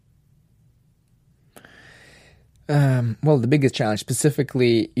programs? Well, the biggest challenge,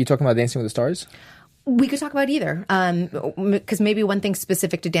 specifically, you talking about Dancing with the Stars? We could talk about either, because maybe one thing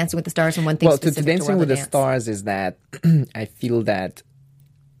specific to Dancing with the Stars and one thing specific to Dancing with the Dance. Stars is that I feel that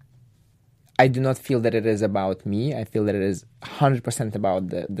I do not feel that it is about me. I feel that it is 100% about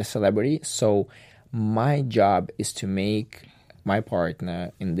the celebrity. So my job is to make my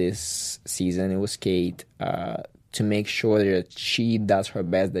partner in this season, it was Kate, to make sure that she does her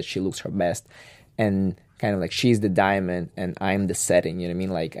best, that she looks her best, and kind of like she's the diamond and I'm the setting, you know what I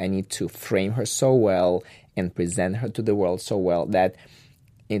mean? Like I need to frame her so well and present her to the world so well that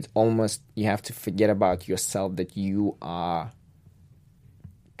it's almost, you have to forget about yourself, that you are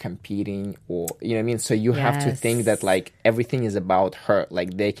competing, or, you know what I mean? So you have to think that like everything is about her.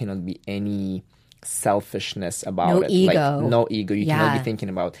 Like there cannot be any selfishness about it. Ego. Like no ego. You cannot be thinking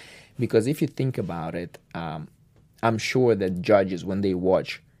about, because if you think about it, I'm sure that judges, when they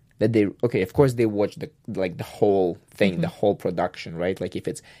watch, that of course they watch the whole thing, the whole production, right? Like if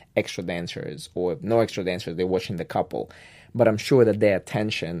it's extra dancers or no extra dancers, they're watching the couple. But I'm sure that their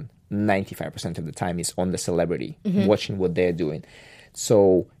attention 95% of the time is on the celebrity, watching what they're doing.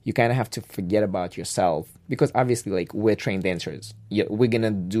 So you kind of have to forget about yourself, because obviously like we're trained dancers. We're going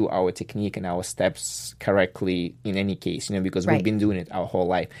to do our technique and our steps correctly in any case, because we've been doing it our whole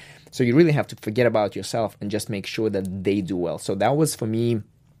life. So you really have to forget about yourself and just make sure that they do well. So that was for me,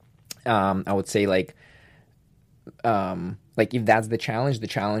 I would say like if that's the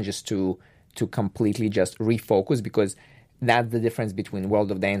challenge is to completely just refocus, because that's the difference between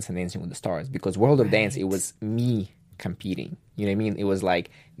World of Dance and Dancing with the Stars. Because World of Dance, it was me competing. You know what I mean? It was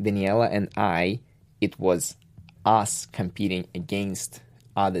like Daniela and it was us competing against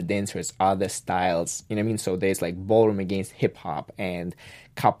other dancers, other styles. You know what I mean? So there's like ballroom against hip hop and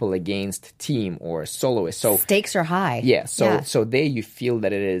couple against team or soloist. So stakes are high. Yeah. So there you feel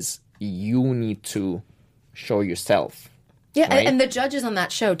that it is, you need to show yourself. Yeah, right? and the judges on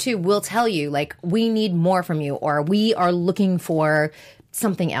that show too will tell you like, we need more from you, or we are looking for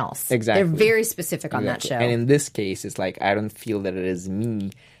something else. Exactly. They're very specific on that show. And in this case, it's like, I don't feel that it is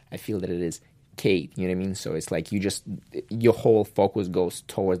me. I feel that it is Kate. You know what I mean? So it's like your whole focus goes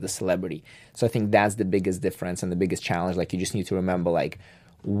towards the celebrity. So I think that's the biggest difference and the biggest challenge. Like you just need to remember, like,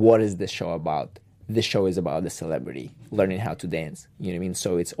 what is this show about? This show is about the celebrity learning how to dance. You know what I mean?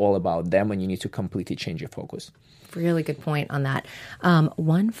 So it's all about them, and you need to completely change your focus. Really good point on that.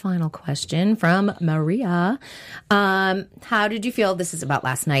 One final question from Maria. How did you feel, this is about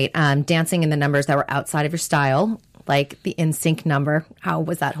last night, dancing in the numbers that were outside of your style, like the NSYNC number? How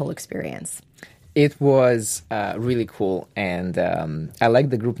was that whole experience? It was really cool, and I like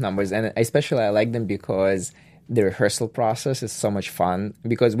the group numbers, and especially I like them because the rehearsal process is so much fun.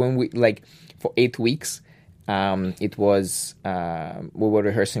 Because when we, like, for 8 weeks, it was we were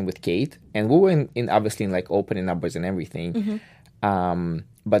rehearsing with Kate, and we were in obviously in like opening numbers and everything.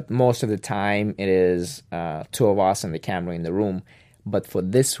 But most of the time it is two of us and the camera in the room. But for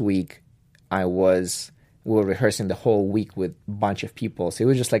this week, we were rehearsing the whole week with a bunch of people. So it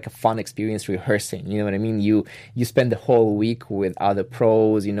was just like a fun experience rehearsing. You know what I mean? You spend the whole week with other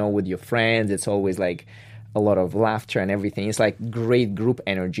pros, with your friends. It's always like a lot of laughter and everything. It's like great group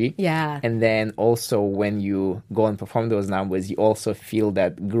energy. Yeah. And then also when you go and perform those numbers, you also feel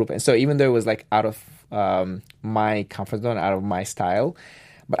that group. And so even though it was like out of my comfort zone, out of my style,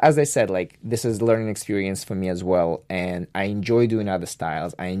 but as I said, like this is a learning experience for me as well. And I enjoy doing other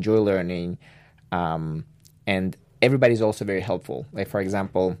styles. I enjoy learning. And everybody's also very helpful. Like, for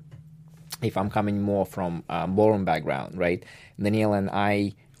example, if I'm coming more from ballroom background, right? Daniela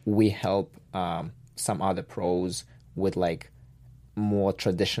and we help some other pros with like more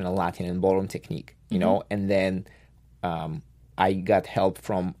traditional Latin and ballroom technique, you know, and then I got help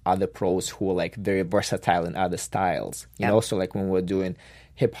from other pros who were like very versatile in other styles. You know, so like when we're doing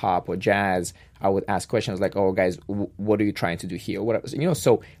hip hop or jazz, I would ask questions like, "Oh, guys, what are you trying to do here?" What, you know,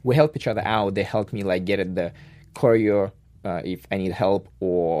 so we help each other out. They help me like get at the choreo if I need help,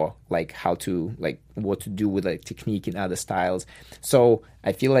 or like how to like what to do with like technique in other styles. So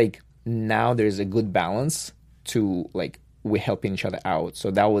I feel like now there's a good balance to like we're helping each other out. So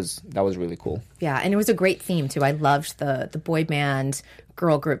that was really cool. Yeah, and it was a great theme too. I loved the boy band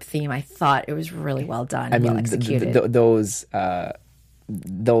girl group theme. I thought it was really well done. Well executed.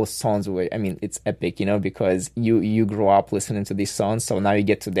 Those songs were, I mean, it's epic, you know, because you grow up listening to these songs, so now you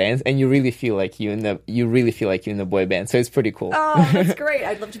get to dance, and you really feel like you're in the boy band. So it's pretty cool. Oh, that's great!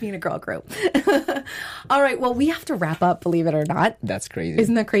 I'd love to be in a girl group. All right, well, we have to wrap up. Believe it or not, that's crazy.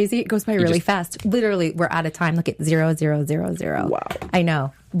 Isn't that crazy? It goes by really fast. Literally, we're out of time. Look at 0000. Wow! I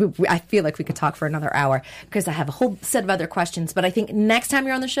know. I feel like we could talk for another hour because I have a whole set of other questions. But I think next time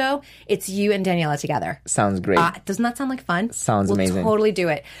you're on the show, it's you and Daniela together. Sounds great. Doesn't that sound like fun? Sounds amazing. We'll totally do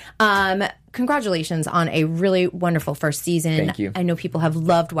it. Congratulations on a really wonderful first season. Thank you. I know people have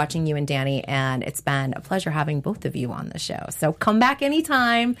loved watching you and Danny, and it's been a pleasure having both of you on the show. So come back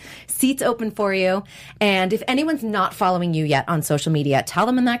anytime. Seats open for you. And if anyone's not following you yet on social media, tell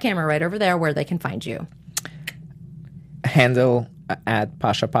them in that camera right over there where they can find you. Handle at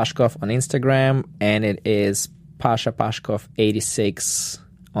Pasha Pashkov on Instagram, and it is Pasha Pashkov 86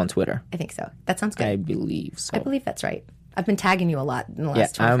 on Twitter. I think so. That sounds good. I believe so. I believe that's right. I've been tagging you a lot in the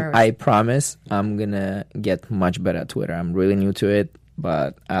last 24 hours. I promise I'm gonna get much better at Twitter. I'm really new to it,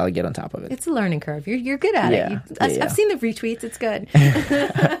 but I'll get on top of it. It's a learning curve. You're good at it. I've seen the retweets. It's good.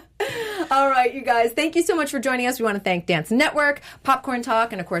 All right, you guys, thank you so much for joining us. We want to thank Dance Network, Popcorn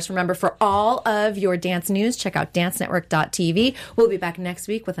Talk, and of course, remember, for all of your dance news, check out dancenetwork.tv. We'll be back next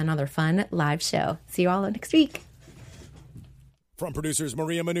week with another fun live show. See you all next week. From producers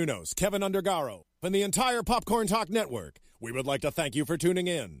Maria Menounos, Kevin Undergaro, and the entire Popcorn Talk Network, we would like to thank you for tuning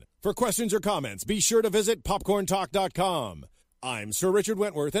in. For questions or comments, be sure to visit popcorntalk.com. I'm Sir Richard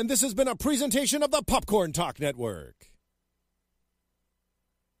Wentworth, and this has been a presentation of the Popcorn Talk Network.